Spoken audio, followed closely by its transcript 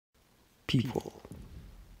People.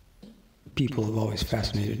 People have always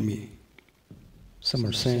fascinated me. Some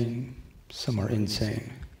are sane, some are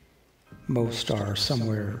insane. Most are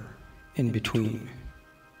somewhere in between.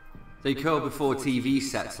 They curl before TV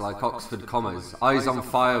sets like Oxford commas, eyes on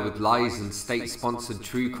fire with lies and state-sponsored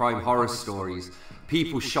true crime horror stories,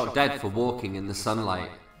 people shot dead for walking in the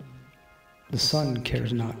sunlight. The sun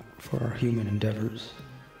cares not for our human endeavors.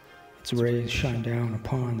 Its rays shine down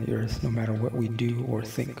upon the earth no matter what we do or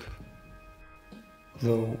think.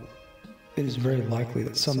 Though it is very likely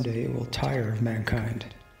that someday it will tire of mankind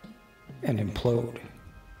and implode.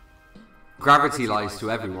 Gravity lies to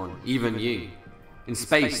everyone, even you. In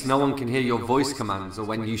space, no one can hear your voice commands or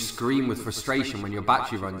when you scream with frustration when your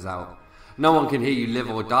battery runs out. No one can hear you live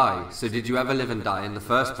or die, so did you ever live and die in the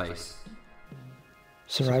first place?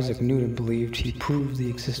 Sir Isaac Newton believed he proved the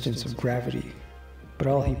existence of gravity, but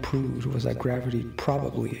all he proved was that gravity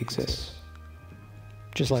probably exists.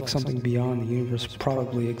 Just like something beyond the universe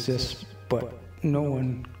probably exists, but no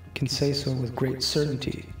one can say so with great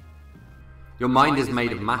certainty. Your mind is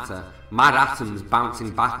made of matter, mad atoms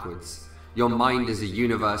bouncing backwards. Your mind is a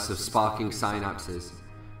universe of sparking synapses.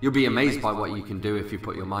 You'll be amazed by what you can do if you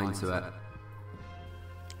put your mind to it.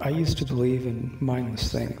 I used to believe in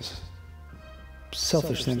mindless things.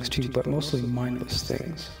 Selfish things too, but mostly mindless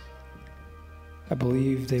things. I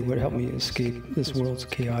believed they would help me escape this world's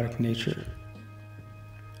chaotic nature.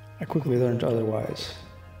 I quickly learned otherwise.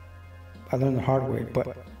 I learned the hard way,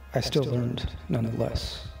 but I still learned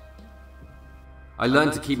nonetheless. I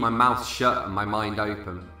learned to keep my mouth shut and my mind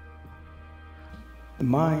open. The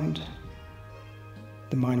mind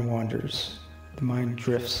wanders, the mind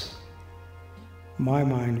drifts. My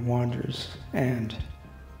mind wanders and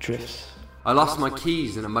drifts. I lost my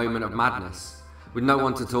keys in a moment of madness. With no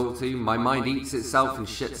one to talk to, my mind eats itself and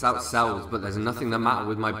shits out cells, but there's nothing the matter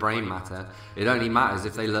with my brain matter. It only matters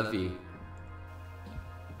if they love you.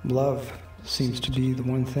 Love seems to be the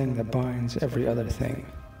one thing that binds every other thing.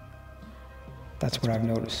 That's what I've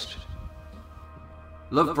noticed.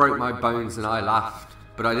 Love broke my bones and I laughed,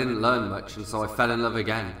 but I didn't learn much, and so I fell in love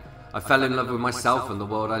again. I fell in love with myself and the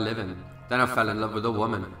world I live in. Then I fell in love with a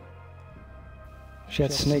woman. She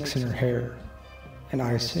had snakes in her hair and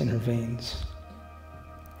ice in her veins.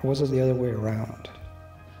 Or was it the other way around?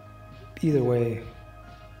 Either way,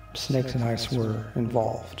 snakes and ice were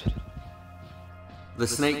involved. The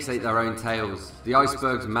snakes ate their own tails. The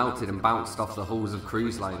icebergs melted and bounced off the hulls of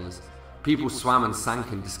cruise liners. People swam and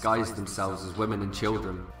sank and disguised themselves as women and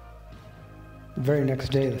children. The very next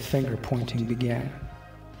day, the finger pointing began.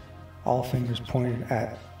 All fingers pointed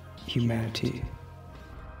at humanity.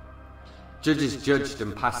 Judges judged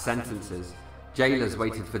and passed sentences. Jailers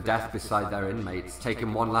waited for death beside their inmates,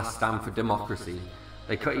 taking one last stand for democracy.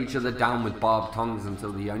 They cut each other down with barbed tongues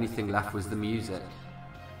until the only thing left was the music.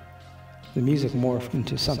 The music morphed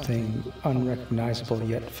into something unrecognizable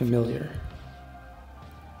yet familiar.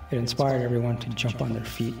 It inspired everyone to jump on their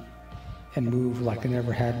feet and move like they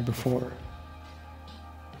never had before.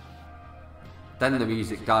 Then the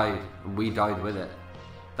music died, and we died with it.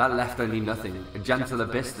 That left only nothing, a gentle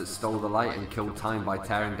abyss that stole the light and killed time by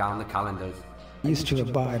tearing down the calendars. I used to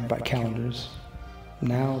abide by calendars.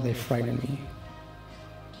 Now they frighten me.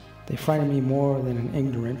 They frighten me more than an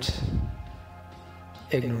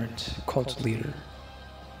ignorant cult leader.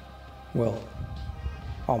 Well,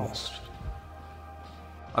 almost.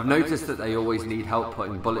 I've noticed that they always need help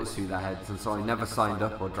putting bullets through their heads, and so I never signed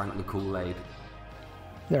up or drank the Kool-Aid.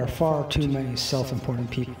 There are far too many self-important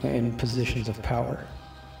people in positions of power.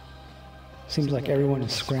 Seems like everyone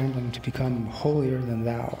is scrambling to become holier than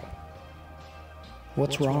thou.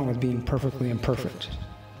 What's wrong with being perfectly imperfect?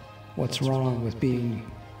 What's wrong with being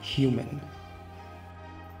human?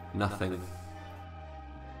 Nothing.